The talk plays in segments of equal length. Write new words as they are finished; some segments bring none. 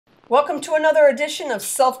Welcome to another edition of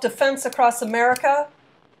Self-Defense Across America.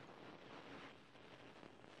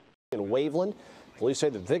 In Waveland, police say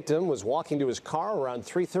the victim was walking to his car around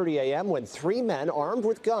 3:30 a.m. when three men armed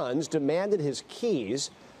with guns demanded his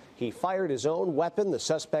keys. He fired his own weapon. The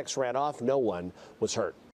suspects ran off. No one was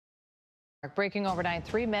hurt. Breaking overnight,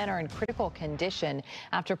 three men are in critical condition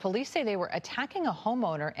after police say they were attacking a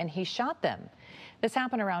homeowner and he shot them. This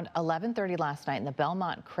happened around 11:30 last night in the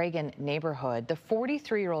Belmont-Cragen neighborhood. The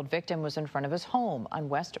 43-year-old victim was in front of his home on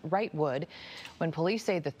West Wrightwood when police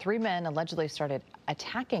say the three men allegedly started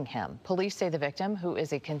attacking him. Police say the victim, who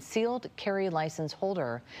is a concealed carry license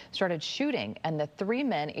holder, started shooting, and the three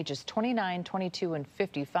men, ages 29, 22, and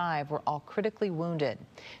 55, were all critically wounded.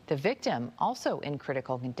 The victim, also in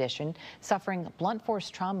critical condition, suffering blunt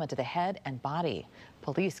force trauma to the head and body.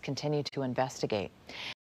 Police continue to investigate.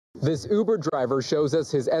 This Uber driver shows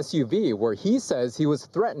us his SUV where he says he was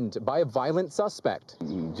threatened by a violent suspect.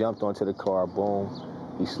 He jumped onto the car,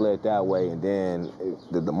 boom, he slid that way, and then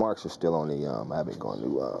the marks are still on the, I haven't gone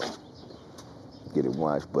to get it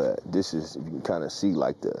washed, but this is, you can kind of see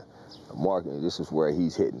like the marking, this is where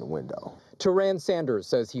he's hitting the window. Teran Sanders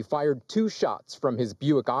says he fired 2 shots from his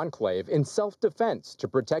Buick Enclave in self-defense to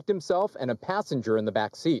protect himself and a passenger in the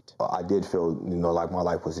back seat. I did feel, like my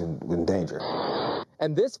life was in danger.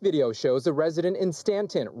 And this video shows a resident in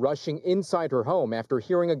Stanton rushing inside her home after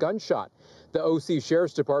hearing a gunshot. The OC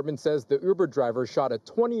Sheriff's Department says the Uber driver shot a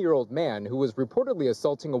 20-year-old man who was reportedly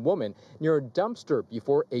assaulting a woman near a dumpster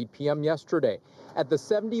before 8 p.m. yesterday at the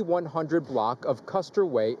 7100 block of Custer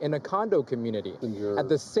Way in a condo community. At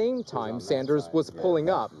the same time, Sanders was pulling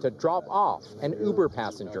up to drop off an Uber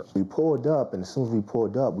passenger. We pulled up, and as soon as we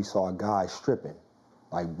pulled up, we saw a guy stripping,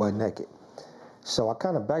 like butt naked. So I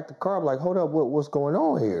kind of backed the car up, like, hold up, what's going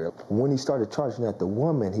on here? When he started charging at the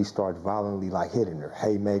woman, he started violently, hitting her.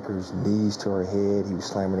 Haymakers, knees to her head. He was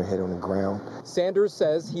slamming her head on the ground. Sanders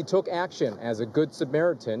says he took action as a good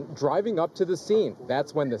Samaritan, driving up to the scene.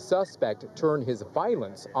 That's when the suspect turned his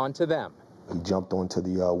violence onto them. He jumped onto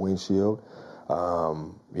the windshield,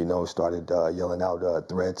 started yelling out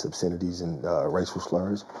threats, obscenities, and racial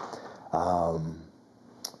slurs.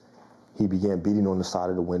 He began beating on the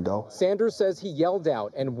side of the window. Sanders says he yelled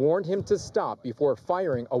out and warned him to stop before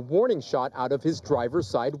firing a warning shot out of his driver's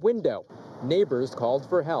side window. Neighbors called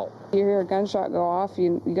for help. You hear a gunshot go off,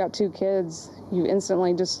 you got 2 kids, you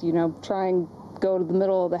instantly just, try and go to the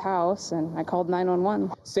middle of the house, and I called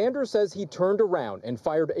 911. Sanders says he turned around and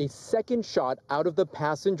fired a second shot out of the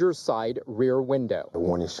passenger side rear window. The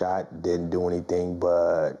warning shot didn't do anything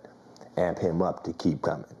but amp him up to keep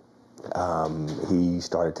coming. He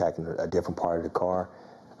started attacking a different part of the car.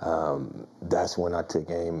 That's when I took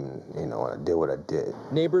aim and, I did what I did.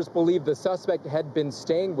 Neighbors believe the suspect had been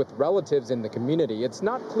staying with relatives in the community. It's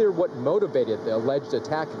not clear what motivated the alleged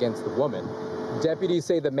attack against the woman. Deputies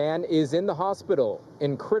say the man is in the hospital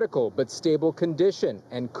in critical but stable condition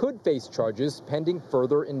and could face charges pending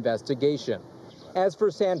further investigation. As for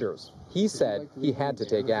Sanders, he said he had to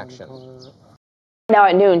take action. Now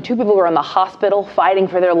at noon, 2 people were in the hospital fighting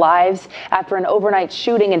for their lives after an overnight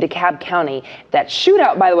shooting in DeKalb County. That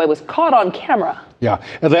shootout, by the way, was caught on camera. Yeah.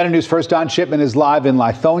 Atlanta News' first Don Shipman is live in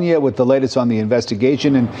Lithonia with the latest on the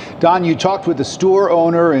investigation. And Don, you talked with the store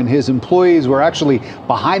owner, and his employees were actually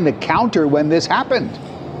behind the counter when this happened.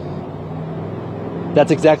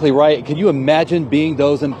 That's exactly right. Can you imagine being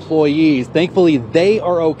those employees? Thankfully, they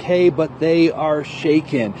are okay, but they are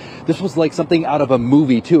shaken. This was like something out of a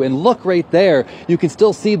movie, too. And look right there. You can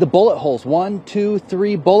still see the bullet holes. 1, 2,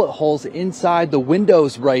 3 bullet holes inside the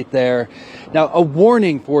windows right there. Now, a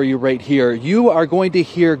warning for you right here. You are going to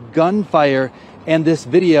hear gunfire, and this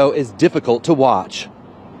video is difficult to watch.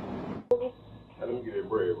 Let me get it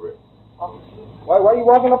bread. Why are you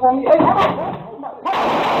walking up on me?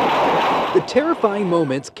 The terrifying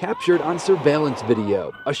moments captured on surveillance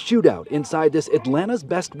video. A shootout inside this Atlanta's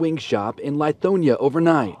Best Wing shop in Lithonia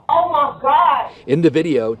overnight. Oh my God! In the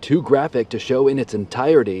video, too graphic to show in its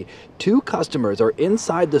entirety, 2 customers are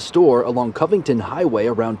inside the store along Covington Highway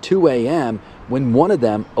around 2 a.m. when one of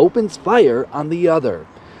them opens fire on the other.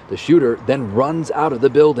 The shooter then runs out of the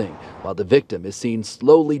building, while the victim is seen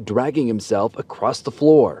slowly dragging himself across the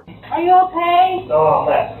floor. Are you okay? No,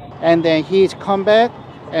 I'm not. And then he's come back,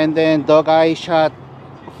 and then the guy shot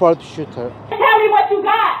fourth shooter. Tell me what you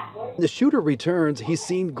got! The shooter returns, he's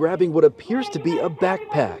seen grabbing what appears to be a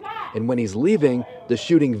backpack. And when he's leaving, the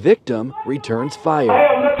shooting victim returns fire.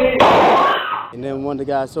 And then one of the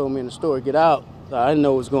guys told me in the store, get out. I didn't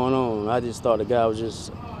know what was going on. I just thought the guy was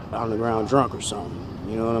just on the ground drunk or something.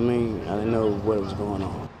 You know what I mean? I didn't know what was going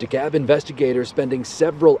on. DeKalb investigators spending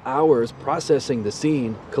several hours processing the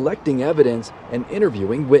scene, collecting evidence, and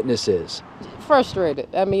interviewing witnesses. Frustrated.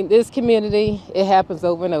 I mean, this community, it happens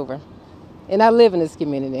over and over. And I live in this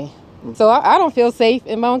community. So I don't feel safe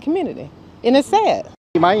in my own community. And it's sad.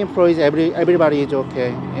 My employees, everybody is okay,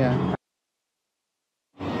 yeah.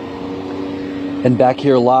 And back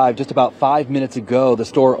here live, just about 5 minutes ago, the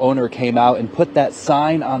store owner came out and put that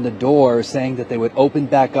sign on the door saying that they would open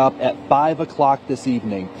back up at 5 o'clock this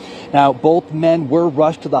evening. Now, both men were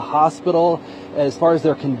rushed to the hospital. As far as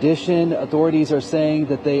their condition, authorities are saying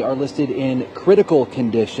that they are listed in critical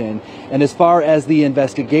condition. And as far as the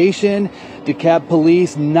investigation, DeKalb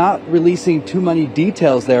police not releasing too many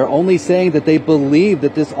details there, only saying that they believe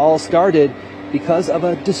that this all started because of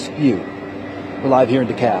a dispute. We're live here in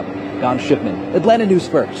DeKalb. Don Shipman, Atlanta News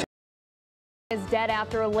First. Is dead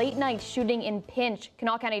after a late-night shooting in Pinch.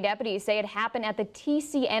 Kanawha County deputies say it happened at the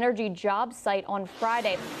TC Energy job site on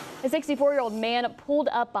Friday. A 64-year-old man pulled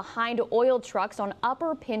up behind oil trucks on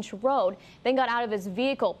Upper Pinch Road, then got out of his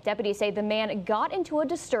vehicle. Deputies say the man got into a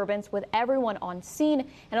disturbance with everyone on scene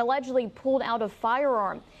and allegedly pulled out a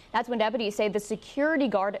firearm. That's when deputies say the security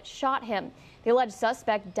guard shot him. The alleged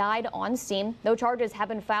suspect died on scene. No charges have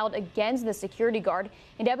been filed against the security guard,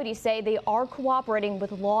 and deputies say they are cooperating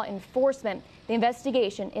with law enforcement. The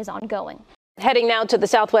investigation is ongoing. Heading now to the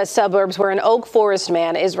southwest suburbs where an Oak Forest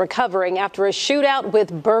man is recovering after a shootout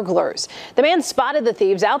with burglars. The man spotted the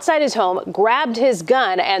thieves outside his home, grabbed his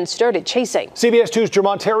gun, and started chasing. CBS 2's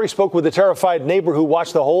Jermont Terry spoke with a terrified neighbor who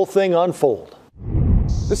watched the whole thing unfold.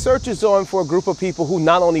 The search is on for a group of people who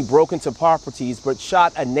not only broke into properties but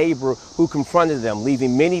shot a neighbor who confronted them,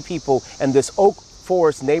 leaving many people in this Oak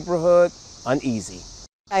Forest neighborhood uneasy.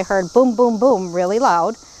 I heard boom, boom, boom really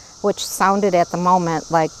loud, which sounded at the moment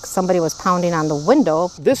like somebody was pounding on the window.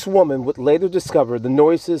 This woman would later discover the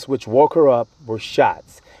noises which woke her up were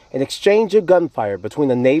shots, an exchange of gunfire between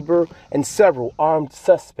a neighbor and several armed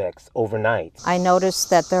suspects overnight. I noticed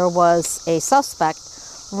that there was a suspect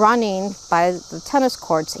running by the tennis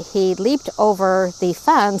courts. He leaped over the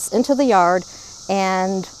fence into the yard,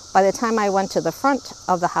 and by the time I went to the front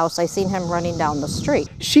of the house, I seen him running down the street.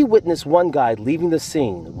 She witnessed one guy leaving the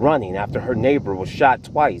scene, running after her neighbor was shot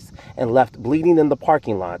twice and left bleeding in the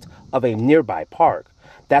parking lot of a nearby park.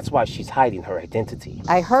 That's why she's hiding her identity.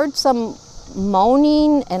 I heard some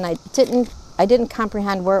moaning, and I didn't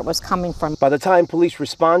comprehend where it was coming from. By the time police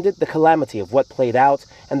responded, the calamity of what played out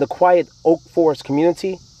and the quiet Oak Forest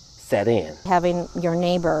community set in. Having your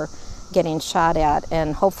neighbor getting shot at,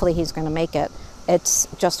 and hopefully he's going to make it, it's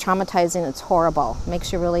just traumatizing. It's horrible.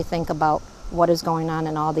 Makes you really think about what is going on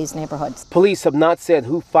in all these neighborhoods. Police have not said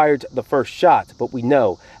who fired the first shot, but we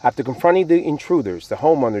know after confronting the intruders, the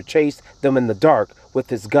homeowner chased them in the dark with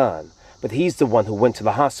his gun. But he's the one who went to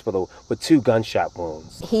the hospital with 2 gunshot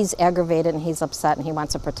wounds. He's aggravated and he's upset and he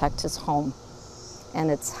wants to protect his home.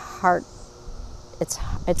 And it's hard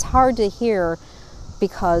to hear,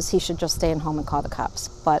 because he should just stay at home and call the cops.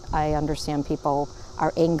 But I understand people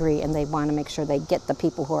are angry and they want to make sure they get the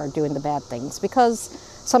people who are doing the bad things, because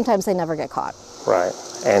sometimes they never get caught. Right,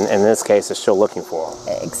 and in this case, they're still looking for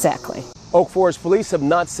them. Exactly. Oak Forest police have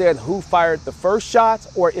not said who fired the first shot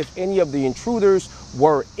or if any of the intruders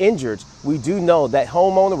were injured. We do know that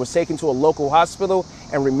homeowner was taken to a local hospital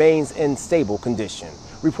and remains in stable condition.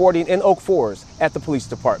 Reporting in Oak Forest at the police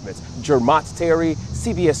department, Jermont Terry,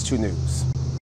 CBS 2 News.